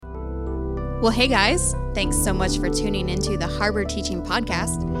Well, hey guys, thanks so much for tuning into the Harbor Teaching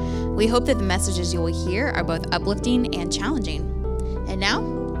Podcast. We hope that the messages you will hear are both uplifting and challenging. And now,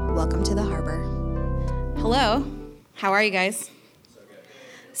 welcome to the Harbor. Hello, how are you guys?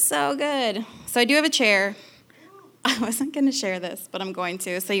 So good. So I do have a chair. I wasn't going to share this, but I'm going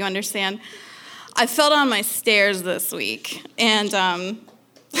to, so you understand. I fell down my stairs this week, and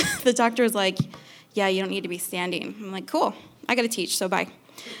the doctor was like, yeah, you don't need to be standing. I'm like, cool, I got to teach, so bye.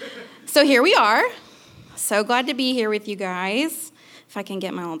 So here we are. So glad to be here with you guys. If I can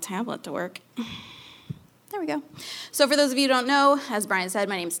get my little tablet to work. There we go. So for those of you who don't know, as Brian said,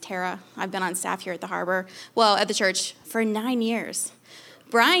 my name's Tara. I've been on staff here at the Harbor, well, at the church, for 9 years.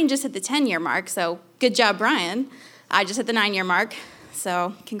 Brian just hit the 10-year mark, so good job, Brian. I just hit the 9-year mark,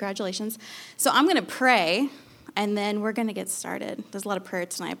 so congratulations. So I'm going to pray, and then we're going to get started. There's a lot of prayer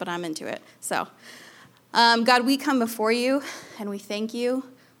tonight, but I'm into it. So, God, we come before you, and we thank you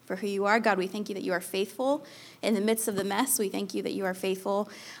for who you are. God, we thank you that you are faithful in the midst of the mess. We thank you that you are faithful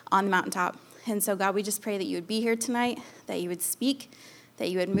on the mountaintop. And so, God, we just pray that you would be here tonight, that you would speak, that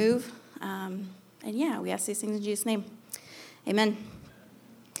you would move. And yeah, we ask these things in Jesus' name. Amen.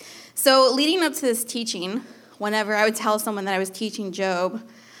 So leading up to this teaching, whenever I would tell someone that I was teaching Job,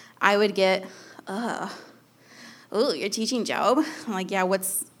 I would get, oh, you're teaching Job? I'm like, yeah,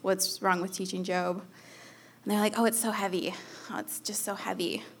 what's wrong with teaching Job? And they're like, oh, it's so heavy. Oh, it's just so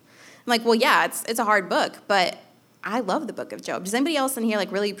heavy. I'm like, well, yeah, it's a hard book, but I love the book of Job. Does anybody else in here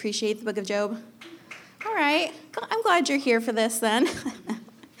really appreciate the book of Job? All right. I'm glad you're here for this then.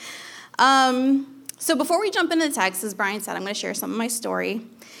 So before we jump into the text, as Brian said, I'm going to share some of my story.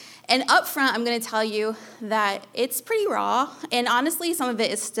 And up front, I'm going to tell you that it's pretty raw. And honestly, some of it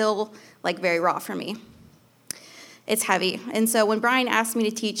is still very raw for me. It's heavy. And so when Brian asked me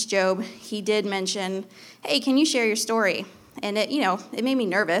to teach Job, he did mention, hey, can you share your story? And it made me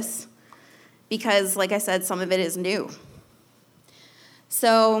nervous because, like I said, some of it is new.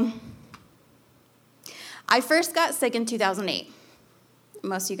 So I first got sick in 2008.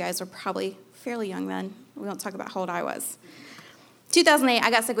 Most of you guys were probably fairly young then. We won't talk about how old I was. 2008,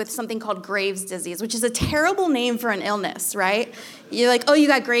 I got sick with something called Graves' disease, which is a terrible name for an illness, right? You're like, oh, you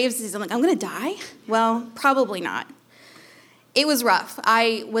got Graves' disease. I'm like, I'm going to die? Well, probably not. It was rough.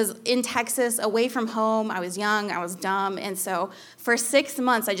 I was in Texas, away from home. I was young. I was dumb. And so for 6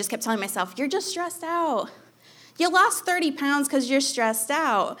 months, I just kept telling myself, you're just stressed out. You lost 30 pounds because you're stressed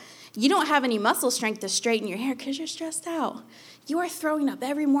out. You don't have any muscle strength to straighten your hair because you're stressed out. You are throwing up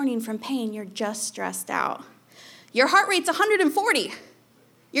every morning from pain. You're just stressed out. Your heart rate's 140.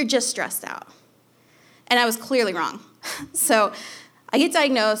 You're just stressed out. And I was clearly wrong. So I get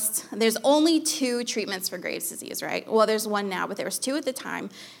diagnosed. There's only 2 treatments for Graves' disease, right? Well, there's one now, but there was 2 at the time.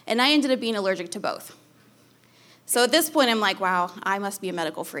 And I ended up being allergic to both. So at this point, I'm like, wow, I must be a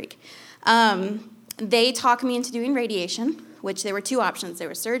medical freak. They talked me into doing radiation, which there were 2 options. There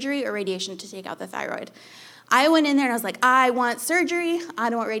was surgery or radiation to take out the thyroid. I went in there and I was like, I want surgery. I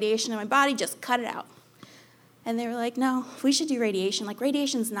don't want radiation in my body. Just cut it out. And they were like, no, we should do radiation.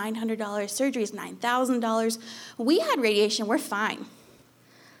 Radiation's $900. Surgery is $9,000. We had radiation. We're fine.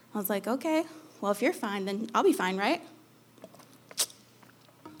 I was like, okay, well, if you're fine, then I'll be fine, right?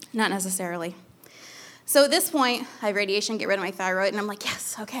 Not necessarily. So at this point, I have radiation, get rid of my thyroid, and I'm like,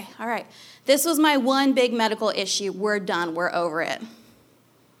 yes, okay, all right. This was my one big medical issue. We're done. We're over it.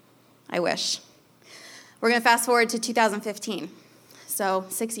 I wish. We're going to fast forward to 2015. So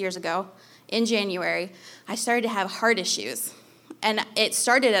 6 years ago, in January, I started to have heart issues. And it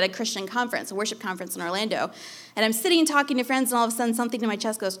started at a Christian conference, a worship conference in Orlando. And I'm sitting talking to friends, and all of a sudden something in my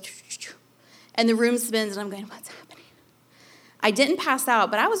chest goes, and the room spins, and I'm going, what's happening? I didn't pass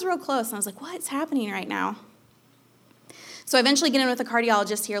out, but I was real close. And I was like, what's happening right now? So I eventually get in with a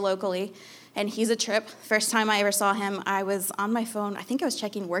cardiologist here locally, and he's a trip. First time I ever saw him, I was on my phone. I think I was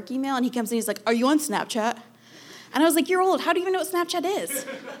checking work email, and he comes in, he's like, are you on Snapchat? And I was like, you're old. How do you even know what Snapchat is?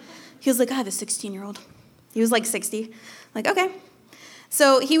 He was like, I have a 16-year-old. He was 60. Like, okay.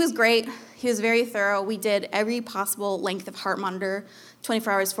 So he was great. He was very thorough. We did every possible length of heart monitor,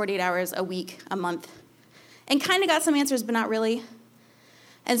 24 hours, 48 hours, a week, a month. And kind of got some answers, but not really.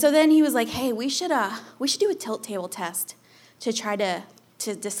 And so then he was like, hey, we should do a tilt table test to try to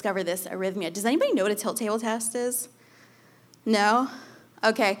discover this arrhythmia. Does anybody know what a tilt table test is? No?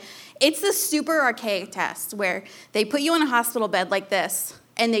 Okay. It's this super archaic test where they put you on a hospital bed like this,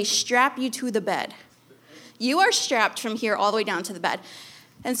 and they strap you to the bed. You are strapped from here all the way down to the bed.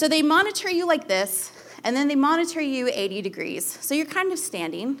 And so they monitor you like this, and then they monitor you 80 degrees. So you're kind of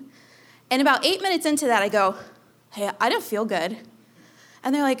standing. And about 8 minutes into that, I go, hey, I don't feel good.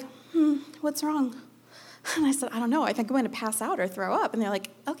 And they're like, what's wrong? And I said, I don't know. I think I'm going to pass out or throw up. And they're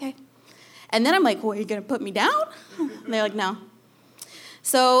like, okay. And then I'm like, well, are you going to put me down? And they're like, no.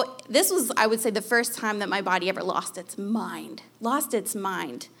 So this was, I would say, the first time that my body ever lost its mind.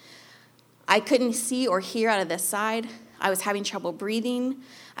 I couldn't see or hear out of this side. I was having trouble breathing.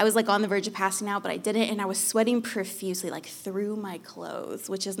 I was like on the verge of passing out, but I didn't, and I was sweating profusely, like through my clothes,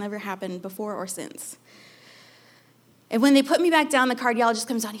 which has never happened before or since. And when they put me back down, the cardiologist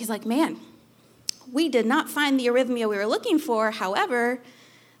comes on. He's like, man, we did not find the arrhythmia we were looking for. However,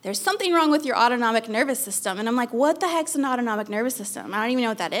 there's something wrong with your autonomic nervous system. And I'm like, what the heck's an autonomic nervous system? I don't even know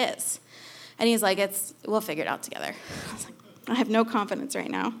what that is. And he's like, we'll figure it out together. I was like, I have no confidence right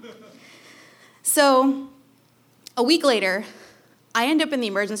now. So a week later, I end up in the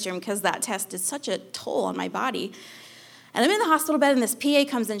emergency room because that test did such a toll on my body. And I'm in the hospital bed, and this PA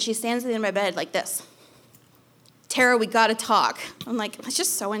comes in. She stands at the end of my bed like this. Tara, we got to talk. I'm like, it's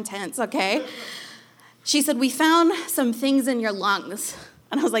just so intense, okay? She said, we found some things in your lungs.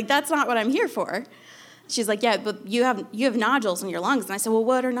 And I was like, that's not what I'm here for. She's like, yeah, but you have nodules in your lungs. And I said, well,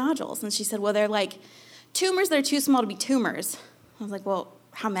 what are nodules? And she said, well, they're like tumors that are too small to be tumors. I was like, well,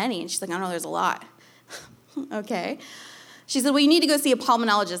 how many? And she's like, I don't know, there's a lot. Okay. She said, well, you need to go see a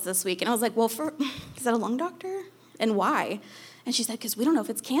pulmonologist this week. And I was like, well, is that a lung doctor? And why? And she said, because we don't know if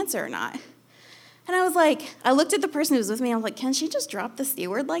it's cancer or not. And I was like, I looked at the person who was with me, and I was like, can she just drop the C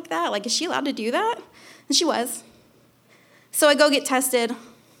word like that? Like, is she allowed to do that? And she was. So I go get tested.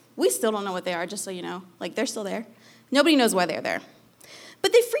 We still don't know what they are, just so you know. Like, they're still there. Nobody knows why they're there.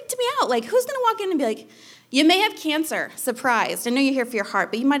 But they freaked me out. Like, who's going to walk in and be like, you may have cancer. Surprised. I know you're here for your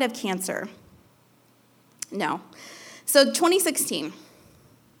heart, but you might have cancer. No. So 2016,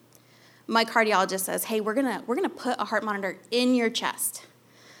 my cardiologist says, hey, we're gonna put a heart monitor in your chest.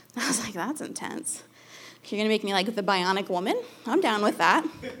 I was like, that's intense. You're going to make me like the bionic woman? I'm down with that.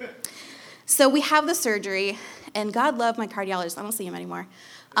 So we have the surgery, and God love my cardiologist. I don't see him anymore.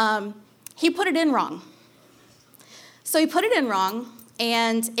 He put it in wrong. So he put it in wrong,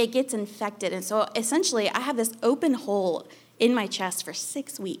 and it gets infected. And so essentially, I have this open hole in my chest for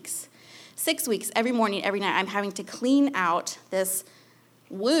 6 weeks. 6 weeks, every morning, every night, I'm having to clean out this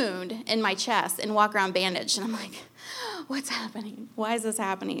wound in my chest and walk around bandaged. And I'm like, what's happening? Why is this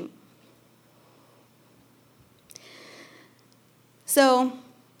happening? So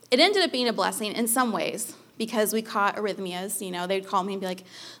it ended up being a blessing in some ways because we caught arrhythmias. You know, they'd call me and be like,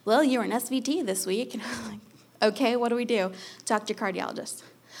 well, you were an SVT this week. And I'm like, okay, what do we do? Talk to your cardiologist.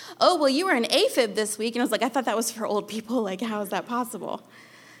 Oh, well, you were an AFib this week. And I was like, I thought that was for old people. Like, how is that possible?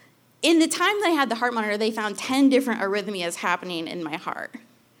 In the time that I had the heart monitor, they found 10 different arrhythmias happening in my heart.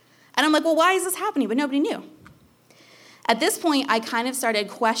 And I'm like, well, why is this happening? But nobody knew. At this point, I kind of started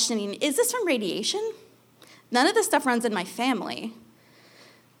questioning, is this from radiation? None of this stuff runs in my family.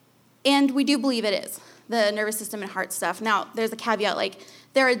 And we do believe it is, the nervous system and heart stuff. Now, there's a caveat, like,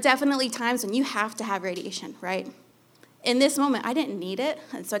 there are definitely times when you have to have radiation, right? In this moment, I didn't need it,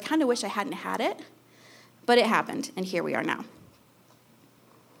 and so I kind of wish I hadn't had it, but it happened, and here we are now.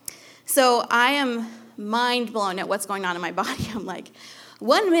 So I am mind blown at what's going on in my body. I'm like,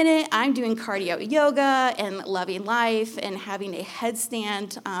 1 minute I'm doing cardio yoga and loving life and having a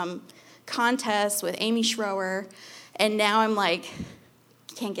headstand contest with Amy Schroer, and now I'm like,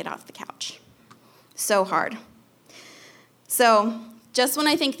 can't get off the couch. So hard. So just when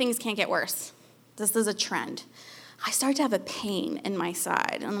I think things can't get worse, this is a trend, I start to have a pain in my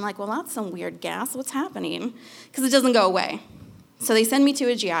side. And I'm like, well, that's some weird gas. What's happening? Because it doesn't go away. So they send me to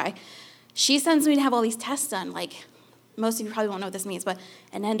a GI. She sends me to have all these tests done. Like, most of you probably won't know what this means, but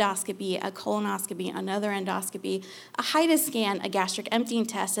an endoscopy, a colonoscopy, another endoscopy, a HIDA scan, a gastric emptying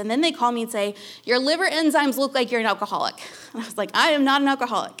test. And then they call me and say, your liver enzymes look like you're an alcoholic. And I was like, I am not an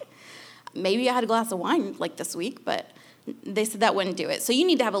alcoholic. Maybe I had a glass of wine like this week, but they said that wouldn't do it. So you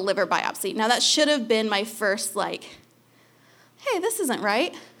need to have a liver biopsy. Now, that should have been my first, like, hey, this isn't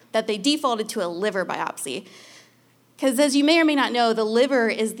right, that they defaulted to a liver biopsy. Because as you may or may not know, the liver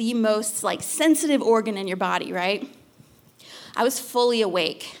is the most, like, sensitive organ in your body, right? I was fully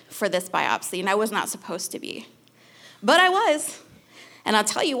awake for this biopsy, and I was not supposed to be. But I was. And I'll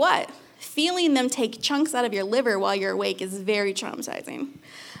tell you what, feeling them take chunks out of your liver while you're awake is very traumatizing.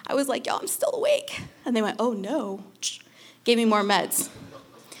 I was like, y'all, I'm still awake. And they went, oh, no. Gave me more meds.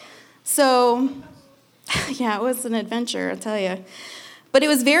 So, yeah, it was an adventure, I'll tell you. But it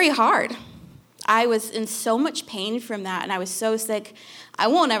was very hard. I was in so much pain from that, and I was so sick. I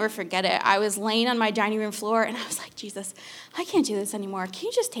won't ever forget it. I was laying on my dining room floor, and I was like, Jesus, I can't do this anymore. Can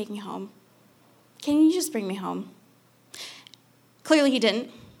you just take me home? Can you just bring me home? Clearly he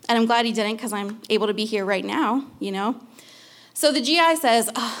didn't, and I'm glad he didn't because I'm able to be here right now, you know. So the GI says,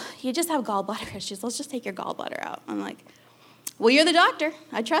 oh, you just have gallbladder issues. Let's just take your gallbladder out. I'm like, well, you're the doctor.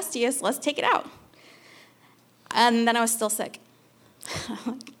 I trust you, so let's take it out. And then I was still sick.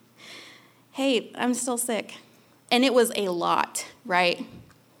 Hey, I'm still sick. And it was a lot, right?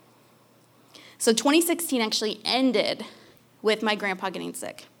 So 2016 actually ended with my grandpa getting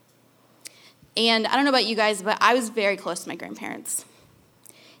sick. And I don't know about you guys, but I was very close to my grandparents.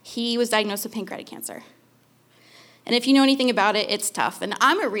 He was diagnosed with pancreatic cancer. And if you know anything about it, it's tough. And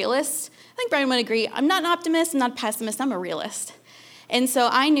I'm a realist. I think Brian would agree. I'm not an optimist, I'm not a pessimist, I'm a realist. And so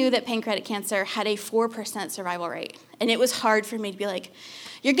I knew that pancreatic cancer had a 4% survival rate. And it was hard for me to be like,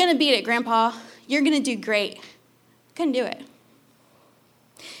 you're going to beat it, Grandpa. You're going to do great. Couldn't do it.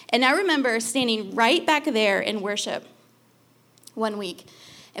 And I remember standing right back there in worship one week,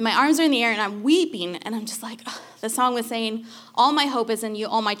 and my arms are in the air, and I'm weeping, and I'm just like, oh, the song was saying, all my hope is in you,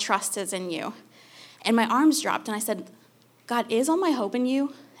 all my trust is in you. And my arms dropped, and I said, God, is all my hope in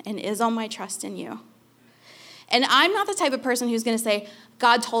you, and is all my trust in you? And I'm not the type of person who's going to say,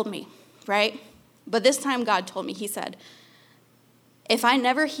 God told me, right? But this time God told me. He said, if I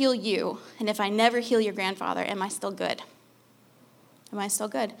never heal you, and if I never heal your grandfather, am I still good? Am I still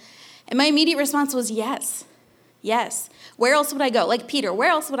good? And my immediate response was yes. Yes. Where else would I go? Like Peter, where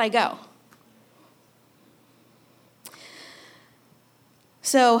else would I go?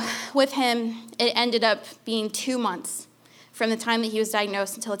 So with him, it ended up being 2 months from the time that he was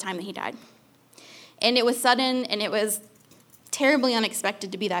diagnosed until the time that he died. And it was sudden, and it was terribly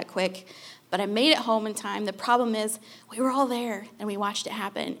unexpected to be that quick, but I made it home in time. The problem is we were all there, and we watched it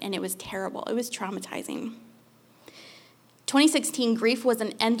happen, and it was terrible. It was traumatizing. 2016, grief was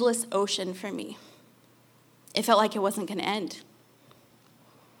an endless ocean for me. It felt like it wasn't going to end.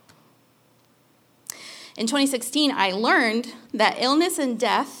 In 2016, I learned that illness and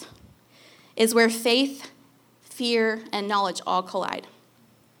death is where faith, fear, and knowledge all collide.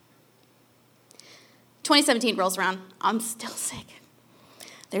 2017 rolls around. I'm still sick.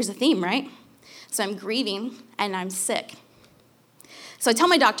 There's a theme, right? So I'm grieving, and I'm sick. So I tell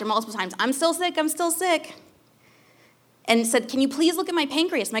my doctor multiple times, I'm still sick, I'm still sick. And said, can you please look at my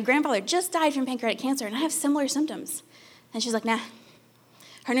pancreas? My grandfather just died from pancreatic cancer, and I have similar symptoms. And she's like, nah.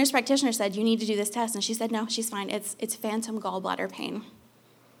 Her nurse practitioner said, you need to do this test. And she said, no, she's fine. It's phantom gallbladder pain.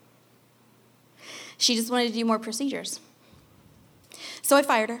 She just wanted to do more procedures. So I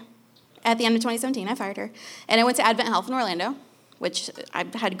fired her. At the end of 2017, I fired her. And I went to Advent Health in Orlando, which I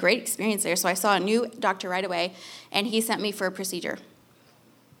had great experience there. So I saw a new doctor right away, and he sent me for a procedure.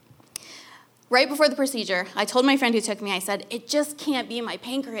 Right before the procedure, I told my friend who took me, I said, it just can't be my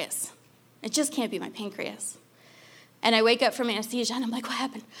pancreas. It just can't be my pancreas. And I wake up from anesthesia, and I'm like, what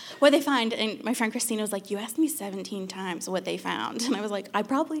happened? What did they find? And my friend Christina was like, you asked me 17 times what they found. And I was like, I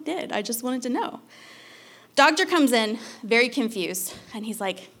probably did. I just wanted to know. Doctor comes in, very confused, and he's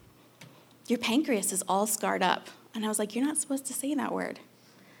like, your pancreas is all scarred up. And I was like, you're not supposed to say that word.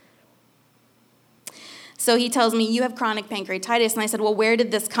 So he tells me, you have chronic pancreatitis. And I said, well, where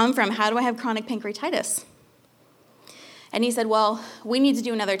did this come from? How do I have chronic pancreatitis? And he said, well, we need to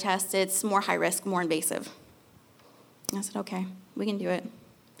do another test. It's more high risk, more invasive. And I said, okay, we can do it.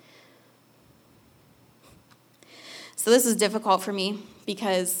 So this is difficult for me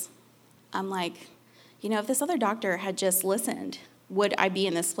because I'm like, if this other doctor had just listened, would I be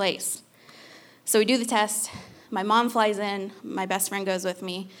in this place? So we do the test. My mom flies in. My best friend goes with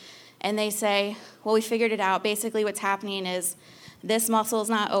me. And they say, well, we figured it out. Basically what's happening is this muscle is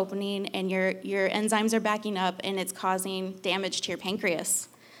not opening, and your enzymes are backing up, and it's causing damage to your pancreas.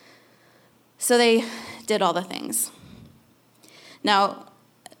 So they did all the things. Now,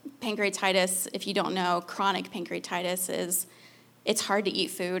 pancreatitis, if you don't know, chronic pancreatitis it's hard to eat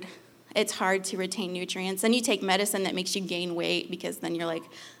food. It's hard to retain nutrients. Then you take medicine that makes you gain weight because then you're like,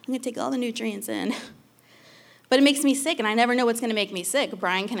 I'm going to take all the nutrients in. But it makes me sick, and I never know what's going to make me sick.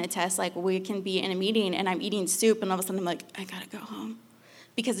 Brian can attest, we can be in a meeting, and I'm eating soup, and all of a sudden I'm like, I got to go home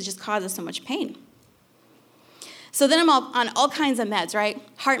because it just causes so much pain. So then I'm on all kinds of meds, right?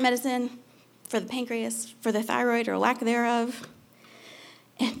 Heart medicine for the pancreas, for the thyroid or lack thereof.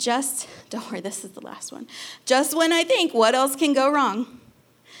 And don't worry, this is the last one. Just when I think, what else can go wrong?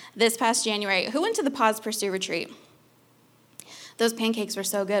 This past January, who went to the Pause Pursue retreat? Those pancakes were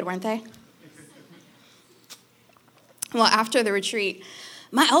so good, weren't they? Well, after the retreat,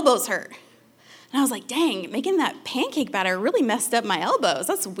 my elbows hurt. And I was like, dang, making that pancake batter really messed up my elbows.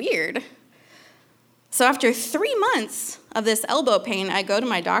 That's weird. So after 3 months of this elbow pain, I go to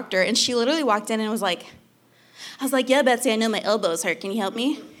my doctor, and she literally walked in and was like, yeah, Betsy, I know my elbows hurt. Can you help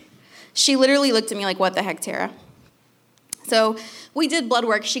me? She literally looked at me like, what the heck, Tara? So we did blood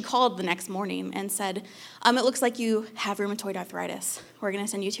work. She called the next morning and said, it looks like you have rheumatoid arthritis. We're going to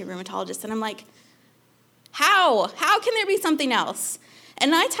send you to a rheumatologist. And I'm like, How can there be something else?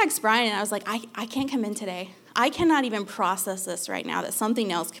 And I text Brian, and I was like, I can't come in today. I cannot even process this right now, that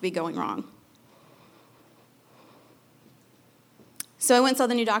something else could be going wrong. So I went and saw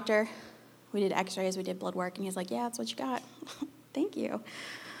the new doctor. We did x-rays, we did blood work, and he's like, yeah, that's what you got. Thank you.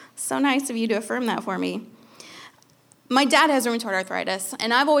 So nice of you to affirm that for me. My dad has rheumatoid arthritis,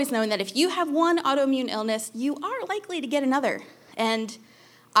 and I've always known that if you have one autoimmune illness, you are likely to get another. And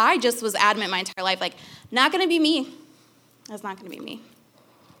I just was adamant my entire life, like, not going to be me. That's not going to be me.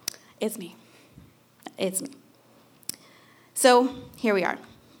 It's me. It's me. So here we are.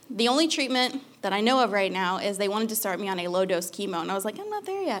 The only treatment that I know of right now is they wanted to start me on a low-dose chemo, and I was like, I'm not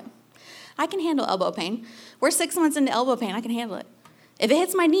there yet. I can handle elbow pain. We're 6 months into elbow pain. I can handle it. If it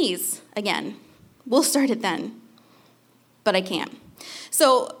hits my knees again, we'll start it then. But I can't.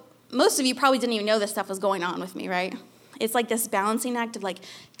 So most of you probably didn't even know this stuff was going on with me, right? It's like this balancing act of like,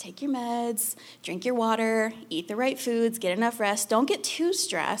 take your meds, drink your water, eat the right foods, get enough rest. Don't get too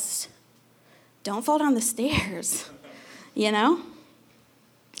stressed. Don't fall down the stairs, you know?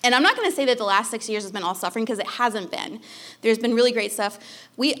 And I'm not going to say that the last 6 years has been all suffering, because it hasn't been. There's been really great stuff.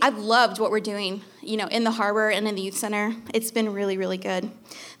 I've loved what we're doing, in the harbor and in the youth center. It's been really, really good.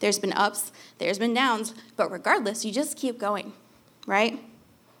 There's been ups, there's been downs, but regardless, you just keep going, right?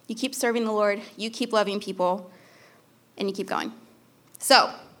 You keep serving the Lord, you keep loving people, and you keep going.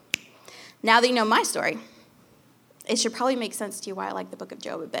 So, now that you know my story, it should probably make sense to you why I like the book of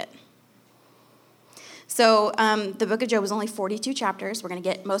Job a bit. So the book of Job is only 42 chapters. We're going to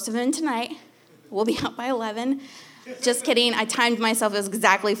get most of them in tonight. We'll be out by 11. Just kidding. I timed myself. It was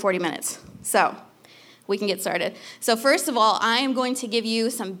exactly 40 minutes. So we can get started. So first of all, I am going to give you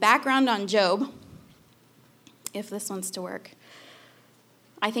some background on Job, if this wants to work.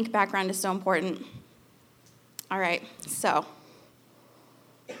 I think background is so important. All right. So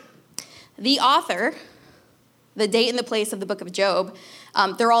the author, the date and the place of the book of Job,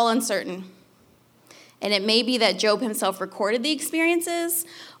 they're all uncertain. And it may be that Job himself recorded the experiences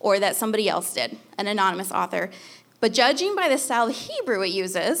or that somebody else did, an anonymous author. But judging by the style of Hebrew it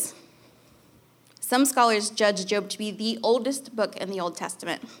uses, some scholars judge Job to be the oldest book in the Old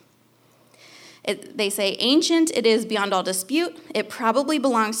Testament. They say, ancient it is beyond all dispute. It probably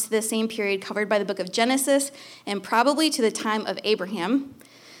belongs to the same period covered by the book of Genesis and probably to the time of Abraham.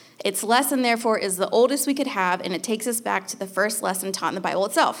 Its lesson, therefore, is the oldest we could have, and it takes us back to the first lesson taught in the Bible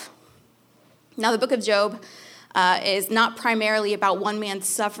itself. Now, the book of Job is not primarily about one man's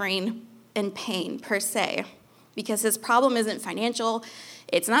suffering and pain per se, because his problem isn't financial,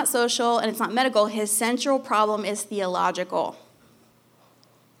 it's not social, and it's not medical. His central problem is theological.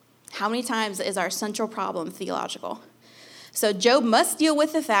 How many times is our central problem theological? So Job must deal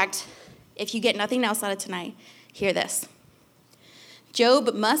with the fact, if you get nothing else out of tonight, hear this.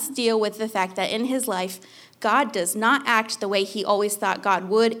 Job must deal with the fact that in his life, God does not act the way he always thought God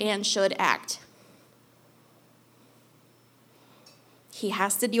would and should act. He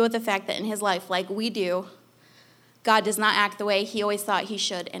has to deal with the fact that in his life, like we do, God does not act the way he always thought he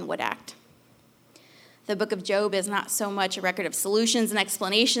should and would act. The book of Job is not so much a record of solutions and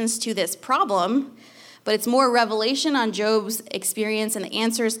explanations to this problem, but it's more revelation on Job's experience and the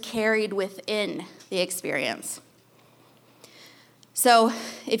answers carried within the experience. So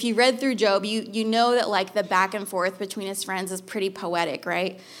if you read through Job, you know that like the back and forth between his friends is pretty poetic,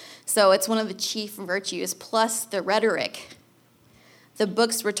 right? So it's one of the chief virtues, plus the rhetoric. The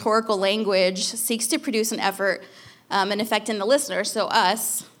book's rhetorical language seeks to produce an effort, an effect in the listener, so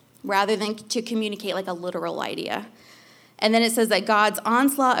us, rather than to communicate like a literal idea. And then it says that God's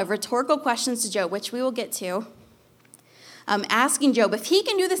onslaught of rhetorical questions to Job, which we will get to, asking Job if he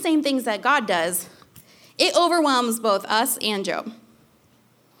can do the same things that God does, it overwhelms both us and Job.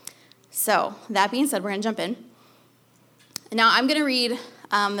 So that being said, we're going to jump in. Now I'm going to read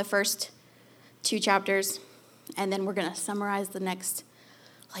the first 2 chapters, and then we're going to summarize the next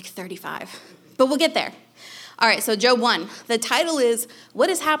 35. But we'll get there. All right, so Job 1. The title is, What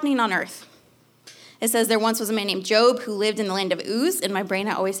is Happening on Earth? It says, there once was a man named Job who lived in the land of Uz. In my brain,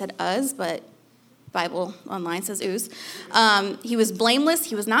 I always said Uz, but Bible online says Uz. He was blameless.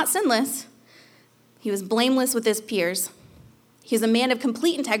 He was not sinless. He was blameless with his peers. He was a man of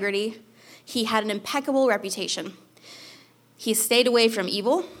complete integrity. He had an impeccable reputation. He stayed away from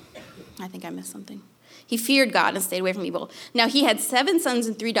evil. I think I missed something. He feared God and stayed away from evil. Now, he had 7 sons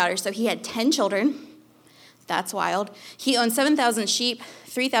and 3 daughters, so he had 10 children. That's wild. He owned 7,000 sheep,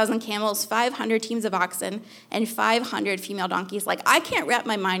 3,000 camels, 500 teams of oxen, and 500 female donkeys. I can't wrap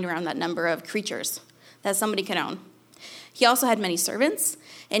my mind around that number of creatures that somebody could own. He also had many servants,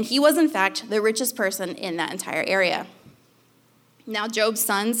 and he was, in fact, the richest person in that entire area. Now Job's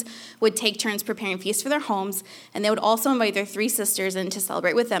sons would take turns preparing feasts for their homes, and they would also invite their 3 sisters in to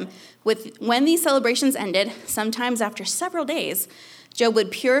celebrate with them. When these celebrations ended, sometimes after several days, Job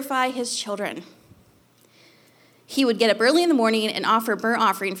would purify his children. He would get up early in the morning and offer burnt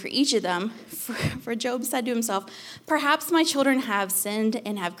offering for each of them. For Job said to himself, "Perhaps my children have sinned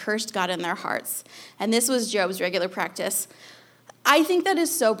and have cursed God in their hearts." And this was Job's regular practice. I think that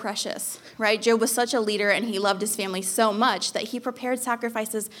is so precious, right? Job was such a leader, and he loved his family so much that he prepared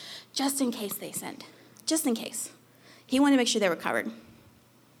sacrifices just in case they sinned, just in case. He wanted to make sure they were covered.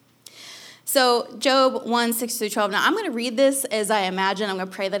 So Job 1, 6 through 12. Now, I'm going to read this as I imagine. I'm going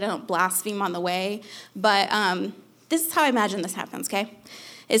to pray that I don't blaspheme on the way. But this is how I imagine this happens, okay?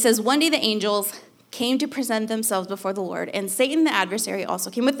 It says, "One day the angels came to present themselves before the Lord, and Satan the adversary also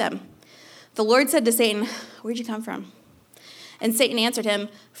came with them. The Lord said to Satan, 'Where'd you come from?' And Satan answered him,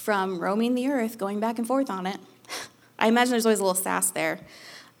 'From roaming the earth, going back and forth on it.'" I imagine there's always a little sass there.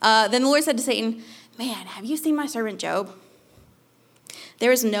 Then the Lord said to Satan, "Man, have you seen my servant Job?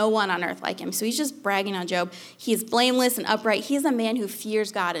 There is no one on earth like him." So he's just bragging on Job. He is blameless and upright. He is a man who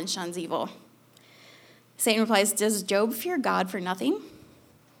fears God and shuns evil. Satan replies, "Does Job fear God for nothing?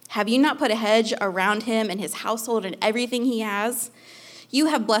 Have you not put a hedge around him and his household and everything he has? You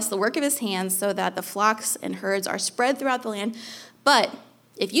have blessed the work of his hands so that the flocks and herds are spread throughout the land. But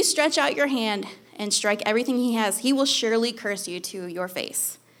if you stretch out your hand and strike everything he has, he will surely curse you to your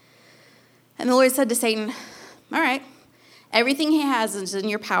face." And the Lord said to Satan, "All right, everything he has is in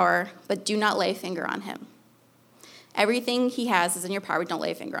your power, but do not lay a finger on him." Everything he has is in your power, but don't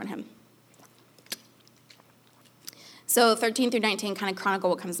lay a finger on him. So 13 through 19 kind of chronicle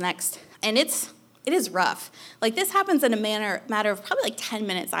what comes next. And it is rough. Like, this happens in a matter of probably like 10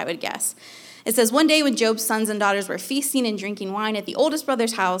 minutes, I would guess. It says, "One day when Job's sons and daughters were feasting and drinking wine at the oldest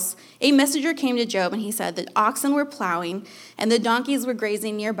brother's house, a messenger came to Job, and he said, 'The oxen were plowing, and the donkeys were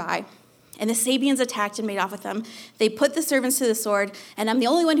grazing nearby, and the Sabeans attacked and made off with them. They put the servants to the sword, and I'm the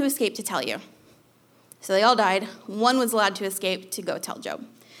only one who escaped to tell you.' So they all died. One was allowed to escape to go tell Job.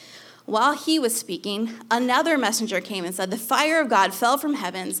 While he was speaking, another messenger came and said, 'The fire of God fell from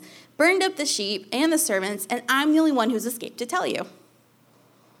heavens, burned up the sheep and the servants, and I'm the only one who's escaped to tell you.'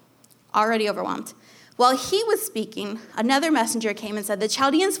 Already overwhelmed. While he was speaking, another messenger came and said, 'The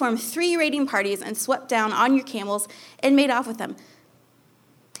Chaldeans formed 3 raiding parties and swept down on your camels and made off with them.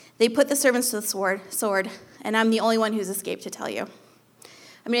 They put the servants to the sword, and I'm the only one who's escaped to tell you.'"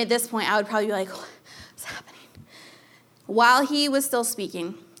 I mean, at this point, I would probably be like, "What's happening?" While he was still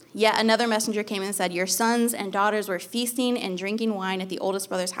speaking, yet another messenger came and said, "Your sons and daughters were feasting and drinking wine at the oldest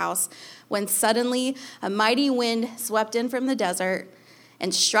brother's house, when suddenly a mighty wind swept in from the desert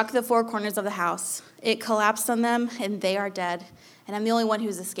and struck the 4 corners of the house. It collapsed on them, and they are dead, and I'm the only one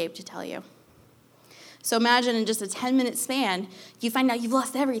who's escaped to tell you." So imagine in just a 10-minute span, you find out you've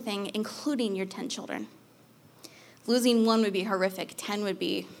lost everything, including your 10 children. Losing 1 would be horrific. 10 would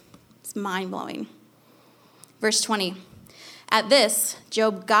be mind-blowing. Verse 20. At this,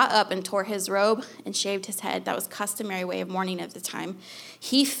 Job got up and tore his robe and shaved his head. That was customary way of mourning at the time.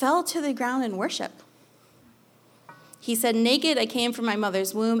 He fell to the ground in worship. He said, "Naked I came from my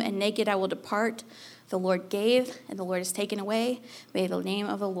mother's womb, and naked I will depart. The Lord gave, and the Lord has taken away. May the name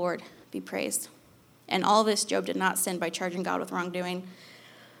of the Lord be praised." And all this, Job did not sin by charging God with wrongdoing.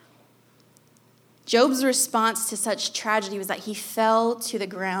 Job's response to such tragedy was that he fell to the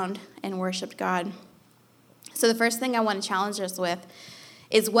ground and worshiped God. So the first thing I want to challenge us with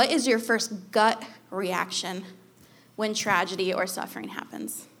is, what is your first gut reaction when tragedy or suffering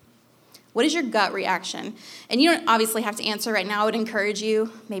happens? What is your gut reaction? And you don't obviously have to answer right now. I would encourage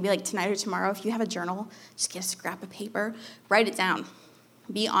you, maybe like tonight or tomorrow, if you have a journal, just get a scrap of paper, write it down.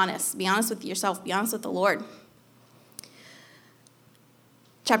 Be honest. Be honest with yourself. Be honest with the Lord.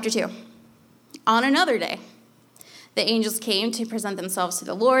 Chapter 2. On another day, the angels came to present themselves to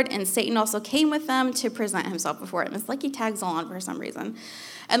the Lord, and Satan also came with them to present himself before him. It's like he tags along for some reason.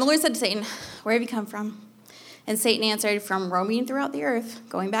 And the Lord said to Satan, "Where have you come from?" And Satan answered, "From roaming throughout the earth,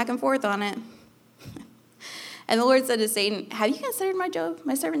 going back and forth on it." And the Lord said to Satan, "Have you considered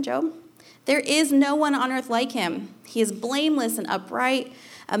my servant Job? There is no one on earth like him. He is blameless and upright,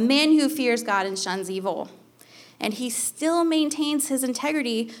 a man who fears God and shuns evil. And he still maintains his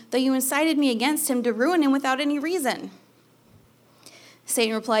integrity, though you incited me against him to ruin him without any reason."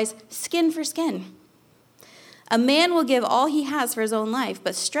 Satan replies, "Skin for skin. A man will give all he has for his own life,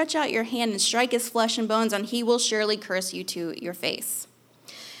 but stretch out your hand and strike his flesh and bones, and he will surely curse you to your face."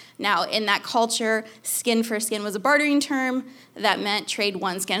 Now, in that culture, skin for skin was a bartering term that meant trade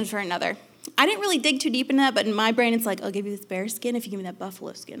one skin for another. I didn't really dig too deep into that, but in my brain, it's like, I'll give you this bear skin if you give me that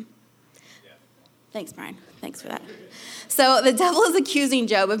buffalo skin. Thanks, Brian. Thanks for that. So the devil is accusing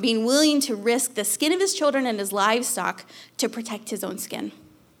Job of being willing to risk the skin of his children and his livestock to protect his own skin.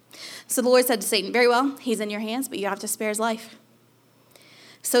 So the Lord said to Satan, very well, he's in your hands, but you have to spare his life.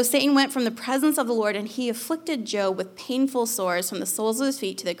 So Satan went from the presence of the Lord, and he afflicted Job with painful sores from the soles of his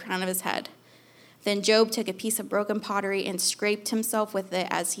feet to the crown of his head. Then Job took a piece of broken pottery and scraped himself with it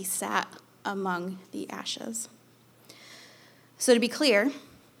as he sat among the ashes. So to be clear,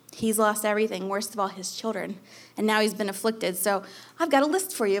 he's lost everything, worst of all, his children, and now he's been afflicted. So I've got a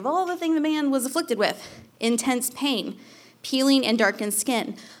list for you of all the things the man was afflicted with. Intense pain, peeling and darkened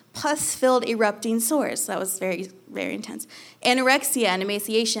skin, pus-filled erupting sores. That was very, very intense. Anorexia and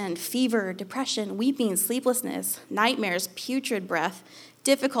emaciation, fever, depression, weeping, sleeplessness, nightmares, putrid breath,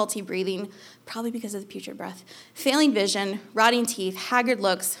 difficulty breathing, probably because of the putrid breath, failing vision, rotting teeth, haggard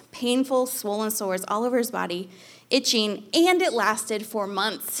looks, painful, swollen sores all over his body, itching, and it lasted for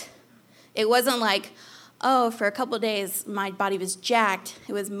months. It wasn't like, oh, for a couple of days, my body was jacked.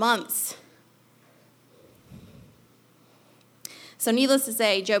 It was months. So needless to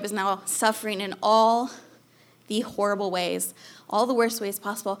say, Job is now suffering in all the horrible ways, all the worst ways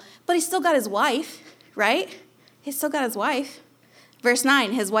possible. But he's still got his wife, right? He's still got his wife. Verse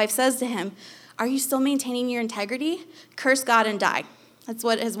 9, his wife says to him, are you still maintaining your integrity? Curse God and die. That's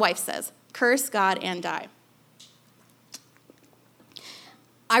what his wife says. Curse God and die.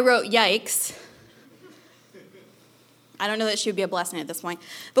 I wrote, yikes. I don't know that she would be a blessing at this point.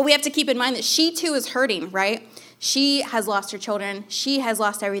 But we have to keep in mind that she too is hurting, right? She has lost her children. She has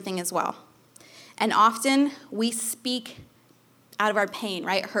lost everything as well. And often we speak out of our pain,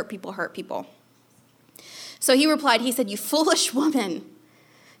 right? Hurt people hurt people. So he replied, he said, you foolish woman,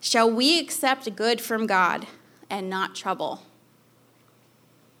 shall we accept good from God and not trouble?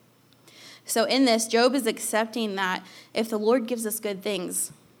 So in this, Job is accepting that if the Lord gives us good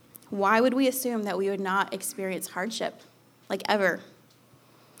things, why would we assume that we would not experience hardship, like ever?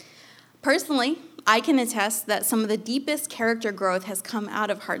 Personally, I can attest that some of the deepest character growth has come out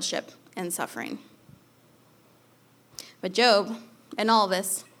of hardship and suffering. But Job, in all of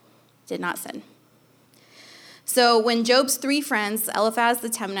this, did not sin. So when Job's three friends, Eliphaz the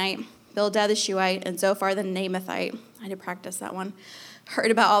Temanite, Bildad the Shuhite, and Zophar the Naamathite, I had to practice that one,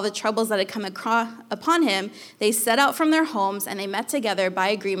 heard about all the troubles that had come upon him, they set out from their homes and they met together by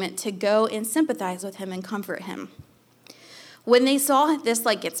agreement to go and sympathize with him and comfort him. When they saw,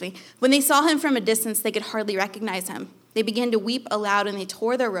 when they saw him from a distance, they could hardly recognize him. They began to weep aloud and they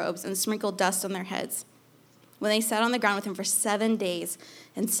tore their robes and sprinkled dust on their heads. When they sat on the ground with him for 7 days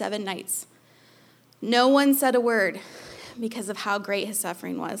and 7 nights, no one said a word because of how great his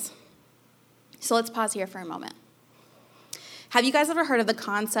suffering was. So let's pause here for a moment. Have you guys ever heard of the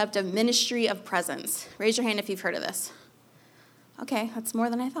concept of ministry of presence? Raise your hand if you've heard of this. Okay, that's more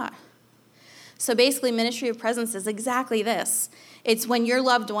than I thought. So basically, ministry of presence is exactly this. It's when your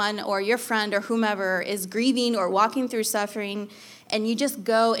loved one or your friend or whomever is grieving or walking through suffering, and you just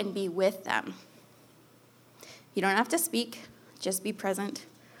go and be with them. You don't have to speak, just be present.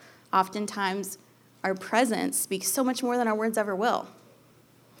 Oftentimes, our presence speaks so much more than our words ever will.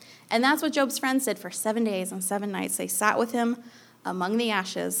 And that's what Job's friends did for 7 days and 7 nights. They sat with him among the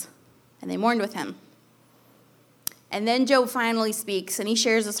ashes, and they mourned with him. And then Job finally speaks, and he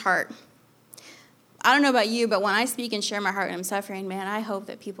shares his heart. I don't know about you, but when I speak and share my heart and I'm suffering, man, I hope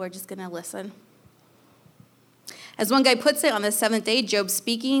that people are just going to listen. As one guy puts it, on the 7th day, Job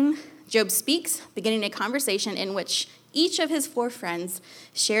speaks, beginning a conversation in which each of his 4 friends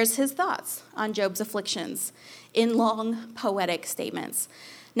shares his thoughts on Job's afflictions in long, poetic statements.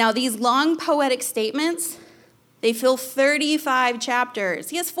 Now, these long, poetic statements, they fill 35 chapters.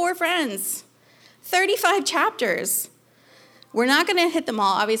 He has 4 friends. 35 chapters. We're not going to hit them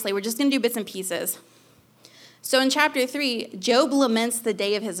all, obviously. We're just going to do bits and pieces. So in chapter 3, Job laments the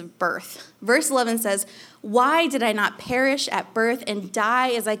day of his birth. Verse 11 says, "Why did I not perish at birth and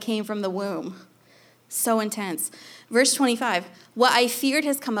die as I came from the womb?" So intense. Verse 25, "What I feared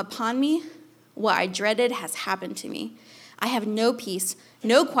has come upon me. What I dreaded has happened to me. I have no peace,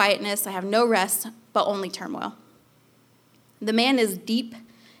 no quietness. I have no rest, but only turmoil." The man is deep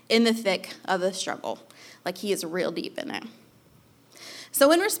in the thick of the struggle. Like he is real deep in it.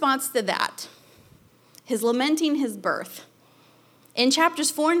 So in response to that, his lamenting his birth, in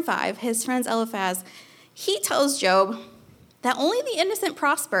chapters 4 and 5, his friend Eliphaz, he tells Job that only the innocent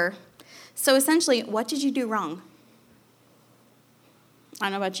prosper. So essentially, what did you do wrong? I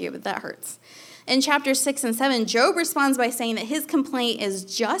don't know about you, but that hurts. In chapters 6 and 7, Job responds by saying that his complaint is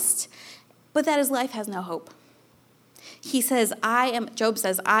just, but that his life has no hope. Job says,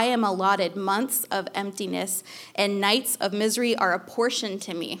 "I am allotted months of emptiness, and nights of misery are apportioned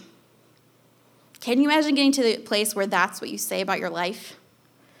to me." Can you imagine getting to the place where that's what you say about your life?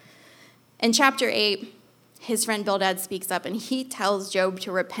 In chapter 8, his friend Bildad speaks up and he tells Job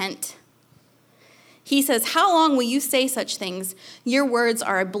to repent. He says, "How long will you say such things? Your words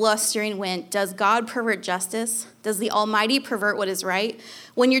are a blustering wind. Does God pervert justice? Does the Almighty pervert what is right?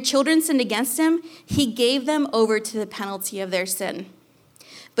 When your children sinned against him, he gave them over to the penalty of their sin.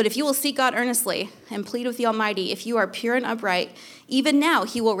 But if you will seek God earnestly and plead with the Almighty, if you are pure and upright, even now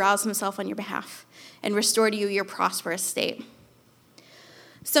he will rouse himself on your behalf and restore to you your prosperous state."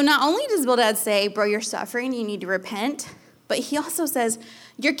 So not only does Bildad say, bro, you're suffering, you need to repent, but he also says,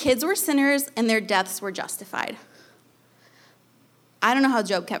 your kids were sinners and their deaths were justified. I don't know how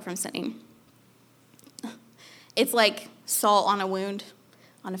Job kept from sinning. It's like salt on a wound,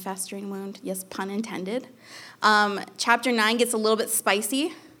 on a festering wound. Yes, pun intended. Chapter 9 gets a little bit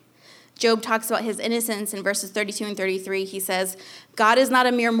spicy. Job talks about his innocence in verses 32 and 33. He says, God is not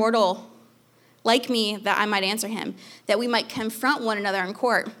a mere mortal like me that I might answer him, that we might confront one another in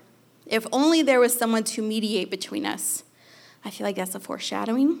court. If only there was someone to mediate between us. I feel like that's a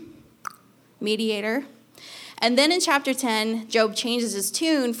foreshadowing. Mediator. And then in chapter 10, Job changes his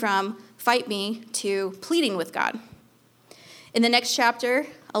tune from fight me to pleading with God. In the next chapter,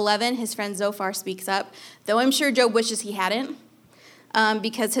 11, his friend Zophar speaks up, though I'm sure Job wishes he hadn't,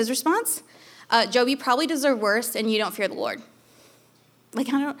 because his response, Job, you probably deserve worse and you don't fear the Lord. Like,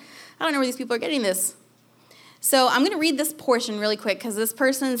 I don't know where these people are getting this. So I'm going to read this portion really quick because this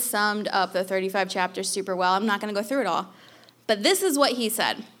person summed up the 35 chapters super well. I'm not going to go through it all. But this is what he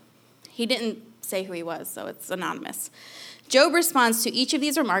said. He didn't say who he was, so it's anonymous. Job responds to each of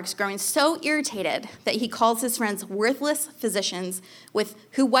these remarks, growing so irritated that he calls his friends worthless physicians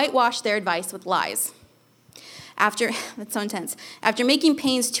who whitewash their advice with lies. That's so intense. After making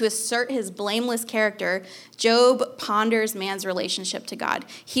pains to assert his blameless character, Job ponders man's relationship to God.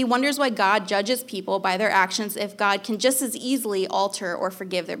 He wonders why God judges people by their actions if God can just as easily alter or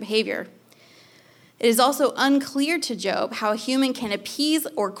forgive their behavior. It is also unclear to Job how a human can appease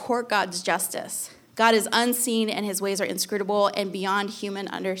or court God's justice. God is unseen and his ways are inscrutable and beyond human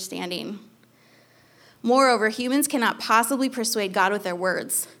understanding. Moreover, humans cannot possibly persuade God with their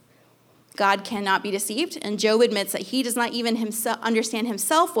words. God cannot be deceived, and Job admits that he does not even understand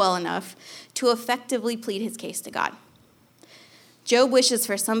himself well enough to effectively plead his case to God. Job wishes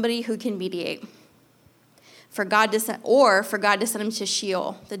for somebody who can mediate, for God to send him to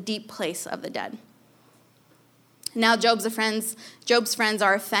Sheol, the deep place of the dead. Now Job's friends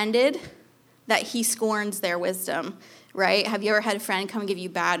are offended that he scorns their wisdom, right? Have you ever had a friend come give you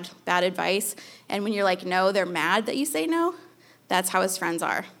bad advice, and when you're like, no, they're mad that you say no? That's how his friends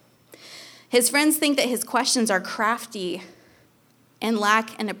are. His friends think that his questions are crafty and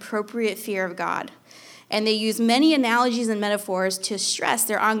lack an appropriate fear of God. And they use many analogies and metaphors to stress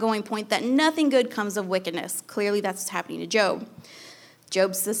their ongoing point that nothing good comes of wickedness. Clearly, that's what's happening to Job.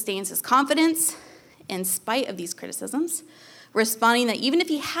 Job sustains his confidence in spite of these criticisms, responding that even if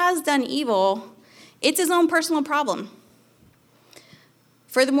he has done evil, it's his own personal problem.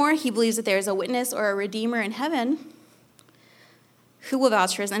 Furthermore, he believes that there is a witness or a redeemer in heaven who will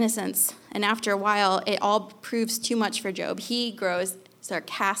vouch for his innocence. And after a while, it all proves too much for Job. He grows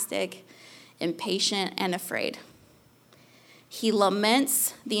sarcastic, impatient, and afraid. He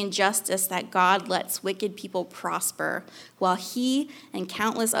laments the injustice that God lets wicked people prosper while he and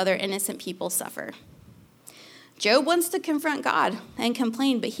countless other innocent people suffer. Job wants to confront God and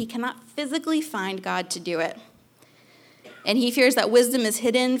complain, but he cannot physically find God to do it. And he fears that wisdom is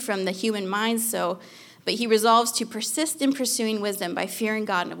hidden from the human mind, but he resolves to persist in pursuing wisdom by fearing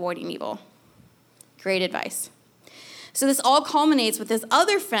God and avoiding evil. Great advice. So this all culminates with his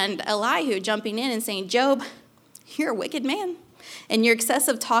other friend, Elihu, jumping in and saying, Job, you're a wicked man, and your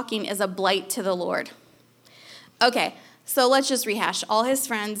excessive talking is a blight to the Lord. Okay, so let's just rehash. All his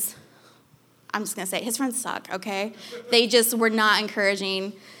friends, I'm just going to say, his friends suck, okay? They just were not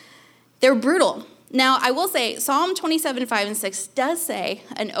encouraging. They're brutal. Now, I will say, Psalm 27, 5 and 6 does say,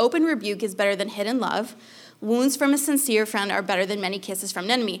 an open rebuke is better than hidden love. Wounds from a sincere friend are better than many kisses from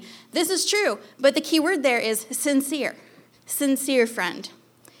an enemy. This is true, but the key word there is sincere. Sincere friend.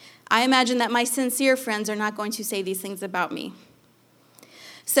 I imagine that my sincere friends are not going to say these things about me.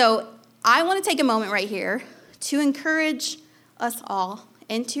 So I want to take a moment right here to encourage us all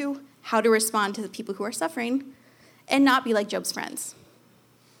into how to respond to the people who are suffering and not be like Job's friends.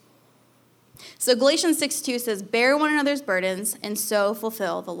 So Galatians 6:2 says, bear one another's burdens and so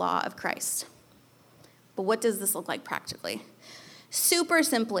fulfill the law of Christ. But what does this look like practically? Super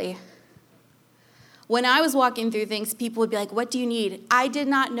simply, when I was walking through things, people would be like, what do you need? I did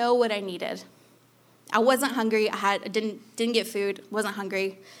not know what I needed. I wasn't hungry. I didn't get food, wasn't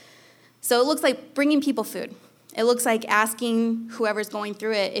hungry. So it looks like bringing people food. It looks like asking whoever's going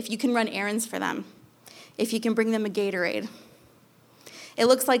through it if you can run errands for them, if you can bring them a Gatorade. It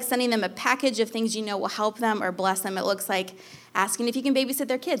looks like sending them a package of things you know will help them or bless them. It looks like asking if you can babysit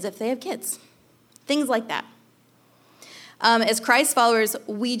their kids if they have kids. Things like that. As Christ followers,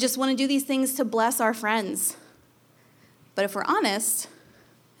 we just want to do these things to bless our friends. But if we're honest,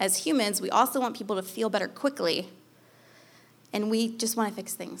 as humans, we also want people to feel better quickly. And we just want to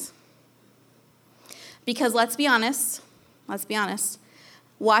fix things. Because let's be honest,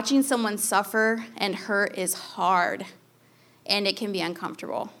 watching someone suffer and hurt is hard. And it can be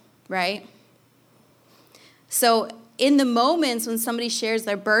uncomfortable, right? So in the moments when somebody shares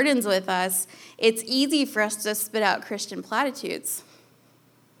their burdens with us, it's easy for us to spit out Christian platitudes.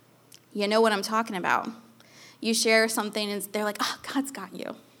 You know what I'm talking about. You share something and they're like, oh, God's got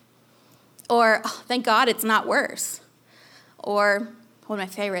you. Or, oh, thank God it's not worse. Or, one of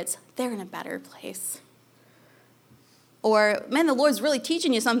my favorites, they're in a better place. Or, man, the Lord's really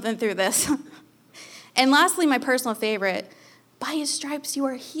teaching you something through this. And lastly, my personal favorite, by his stripes you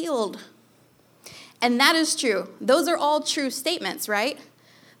are healed. And that is true. Those are all true statements, right?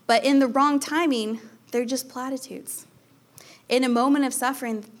 But in the wrong timing, they're just platitudes. In a moment of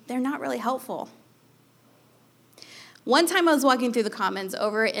suffering, they're not really helpful. One time I was walking through the Commons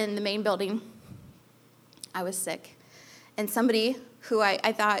over in the main building. I was sick. And somebody who I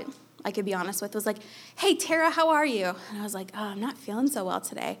thought I could be honest with was like, hey, Tara, how are you? And I was like, oh, I'm not feeling so well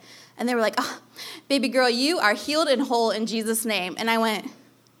today. And they were like, oh, baby girl, you are healed and whole in Jesus' name. And I went,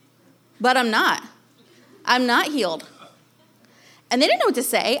 but I'm not. I'm not healed. And they didn't know what to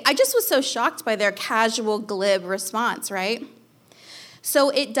say. I just was so shocked by their casual, glib response, right? So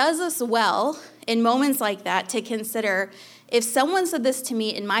it does us well in moments like that to consider, if someone said this to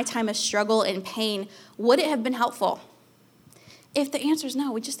me in my time of struggle and pain, would it have been helpful? If the answer is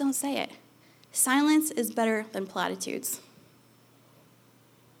no, we just don't say it. Silence is better than platitudes.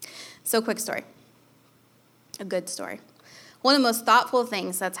 So quick story. A good story. One of the most thoughtful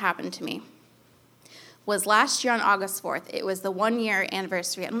things that's happened to me was last year on August 4th. It was the 1-year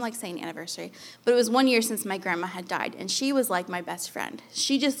anniversary. I don't like saying anniversary, but it was 1 year since my grandma had died, and she was like my best friend.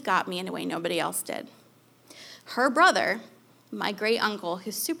 She just got me in a way nobody else did. Her brother, my great uncle,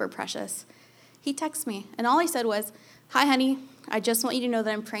 who's super precious, he texted me, and all he said was, hi, honey, I just want you to know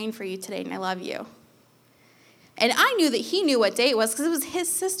that I'm praying for you today, and I love you. And I knew that he knew what day it was because it was his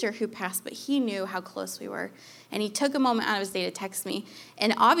sister who passed, but he knew how close we were. And he took a moment out of his day to text me.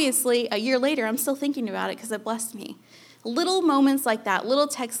 And obviously, a year later, I'm still thinking about it because it blessed me. Little moments like that, little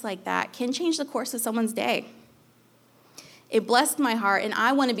texts like that can change the course of someone's day. It blessed my heart, and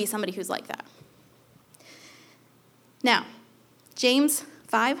I want to be somebody who's like that. Now, James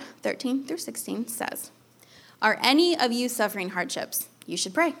 5:13-16 says, are any of you suffering hardships? You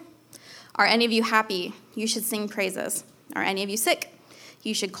should pray. Are any of you happy? You should sing praises. Are any of you sick?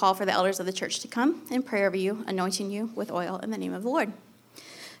 You should call for the elders of the church to come and pray over you, anointing you with oil in the name of the Lord.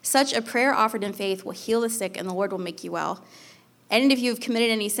 Such a prayer offered in faith will heal the sick, and the Lord will make you well. And if you have committed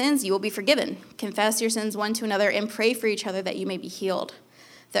any sins, you will be forgiven. Confess your sins one to another and pray for each other that you may be healed.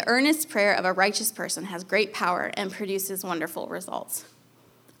 The earnest prayer of a righteous person has great power and produces wonderful results.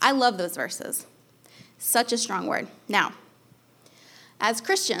 I love those verses. Such a strong word. Now, as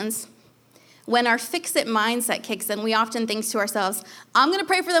Christians, when our fix-it mindset kicks in, we often think to ourselves, I'm going to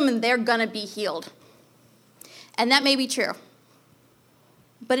pray for them and they're going to be healed. And that may be true.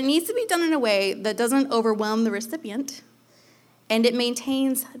 But it needs to be done in a way that doesn't overwhelm the recipient and it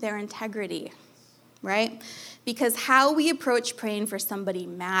maintains their integrity, right? Because how we approach praying for somebody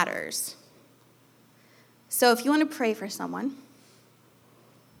matters. So if you want to pray for someone,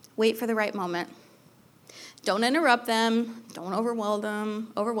 wait for the right moment. Don't interrupt them. Don't overwhelm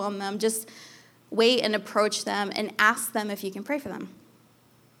them. Just wait and approach them and ask them if you can pray for them.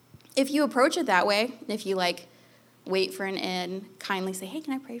 If you approach it that way, if you wait for an end, kindly say, hey,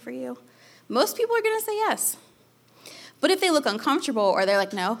 can I pray for you? Most people are going to say yes. But if they look uncomfortable or they're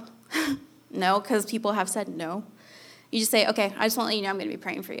like, no, no, because people have said no, you just say, okay, I just want to let you know I'm going to be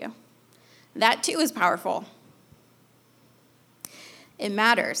praying for you. That too is powerful. It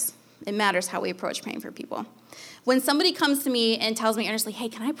matters. It matters how we approach praying for people. When somebody comes to me and tells me earnestly, hey,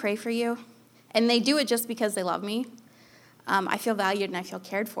 can I pray for you? And they do it just because they love me, I feel valued and I feel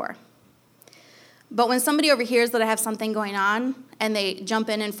cared for. But when somebody overhears that I have something going on and they jump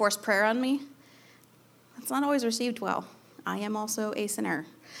in and force prayer on me, that's not always received well. I am also a sinner.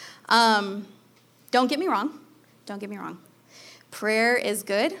 Don't get me wrong. Prayer is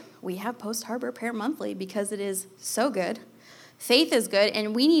good. We have Post-Harbor Prayer Monthly because it is so good. Faith is good,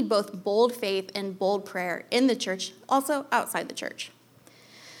 and we need both bold faith and bold prayer in the church, also outside the church.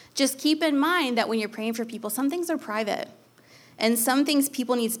 Just keep in mind that when you're praying for people, some things are private, and some things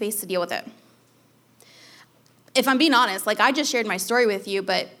people need space to deal with it. If I'm being honest, like I just shared my story with you,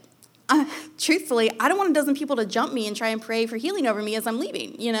 but truthfully, I don't want a dozen people to jump me and try and pray for healing over me as I'm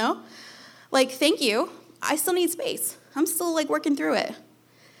leaving, you know? Like, thank you. I still need space. I'm still like working through it.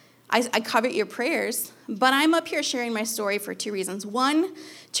 I covet your prayers, but I'm up here sharing my story for two reasons. One,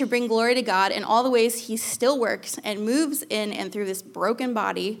 to bring glory to God in all the ways he still works and moves in and through this broken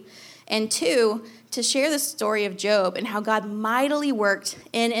body. And two, to share the story of Job and how God mightily worked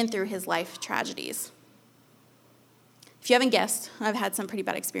in and through his life tragedies. If you haven't guessed, I've had some pretty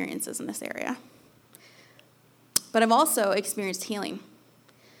bad experiences in this area. But I've also experienced healing.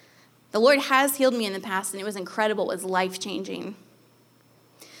 The Lord has healed me in the past, and it was incredible. It was life-changing.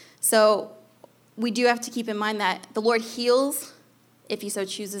 So we do have to keep in mind that the Lord heals if he so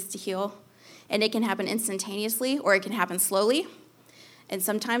chooses to heal. And it can happen instantaneously, or it can happen slowly. And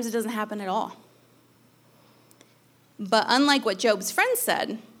sometimes it doesn't happen at all. But unlike what Job's friends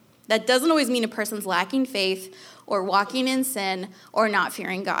said, that doesn't always mean a person's lacking faith or walking in sin or not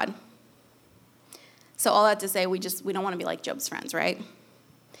fearing God. So all that to say, we don't want to be like Job's friends, right?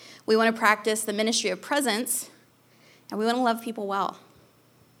 We want to practice the ministry of presence, and we want to love people well.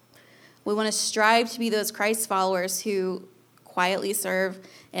 We want to strive to be those Christ followers who quietly serve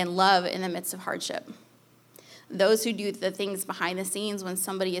and love in the midst of hardship. Those who do the things behind the scenes when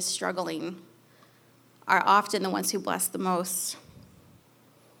somebody is struggling are often the ones who bless the most.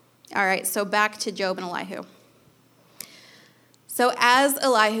 All right, so back to Job and Elihu. So as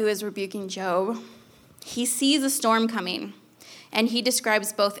Elihu is rebuking Job, he sees a storm coming, and he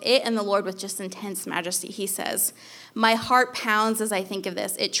describes both it and the Lord with just intense majesty. He says, "My heart pounds as I think of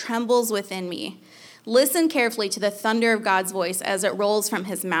this. It trembles within me. Listen carefully to the thunder of God's voice as it rolls from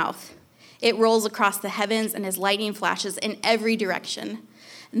his mouth. It rolls across the heavens, and his lightning flashes in every direction.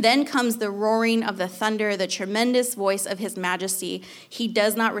 Then comes the roaring of the thunder, the tremendous voice of his majesty. He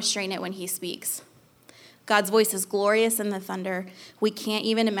does not restrain it when he speaks." God's voice is glorious in the thunder. We can't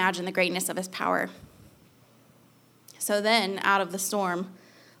even imagine the greatness of his power. So then, out of the storm,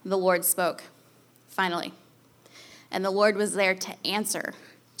 the Lord spoke, finally. And the Lord was there to answer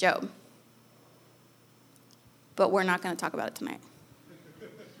Job. But we're not going to talk about it tonight.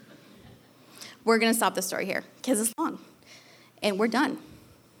 We're going to stop the story here because it's long. And we're done.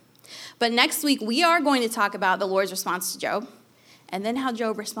 But next week, we are going to talk about the Lord's response to Job and then how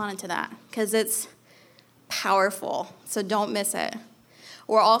Job responded to that, because it's powerful. So don't miss it.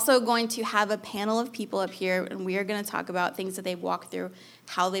 We're also going to have a panel of people up here, and we are going to talk about things that they've walked through,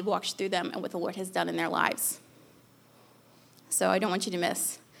 how they've walked through them, and what the Lord has done in their lives. So I don't want you to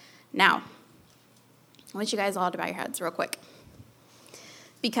miss. Now, I want you guys all to bow your heads real quick,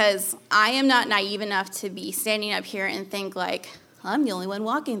 because I am not naive enough to be standing up here and think like, I'm the only one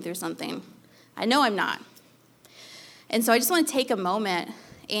walking through something. I know I'm not. And so I just want to take a moment,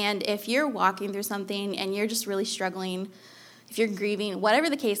 and if you're walking through something and you're just really struggling, if you're grieving, whatever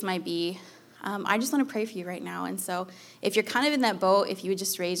the case might be, I just want to pray for you right now. And so if you're kind of in that boat, if you would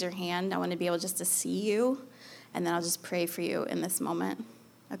just raise your hand, I want to be able just to see you, and then I'll just pray for you in this moment.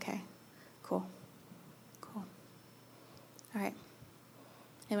 Okay, cool. All right.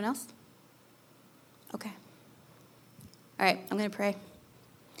 Anyone else? Okay. All right, I'm going to pray.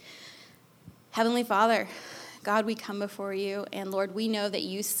 Heavenly Father, God, we come before you, and Lord, we know that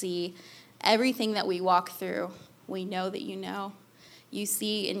you see everything that we walk through. We know that you know. You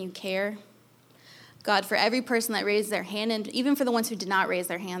see and you care. God, for every person that raised their hand, and even for the ones who did not raise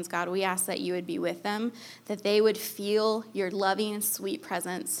their hands, God, we ask that you would be with them, that they would feel your loving and sweet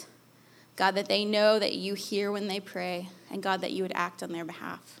presence. God, that they know that you hear when they pray, and God, that you would act on their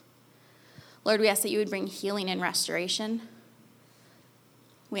behalf. Lord, we ask that you would bring healing and restoration.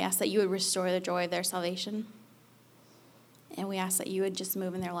 We ask that you would restore the joy of their salvation. And we ask that you would just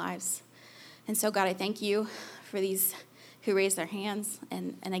move in their lives. And so, God, I thank you for these who raised their hands,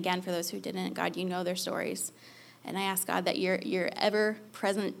 and again, for those who didn't. God, you know their stories. And I ask, God, that your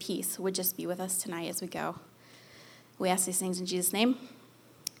ever-present peace would just be with us tonight as we go. We ask these things in Jesus' name.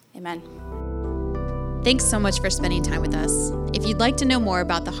 Amen. Thanks so much for spending time with us. If you'd like to know more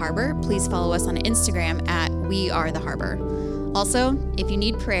about The Harbor, please follow us on Instagram at WeAreTheHarbor. Also, if you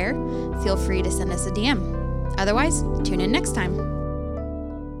need prayer, feel free to send us a DM. Otherwise, tune in next time.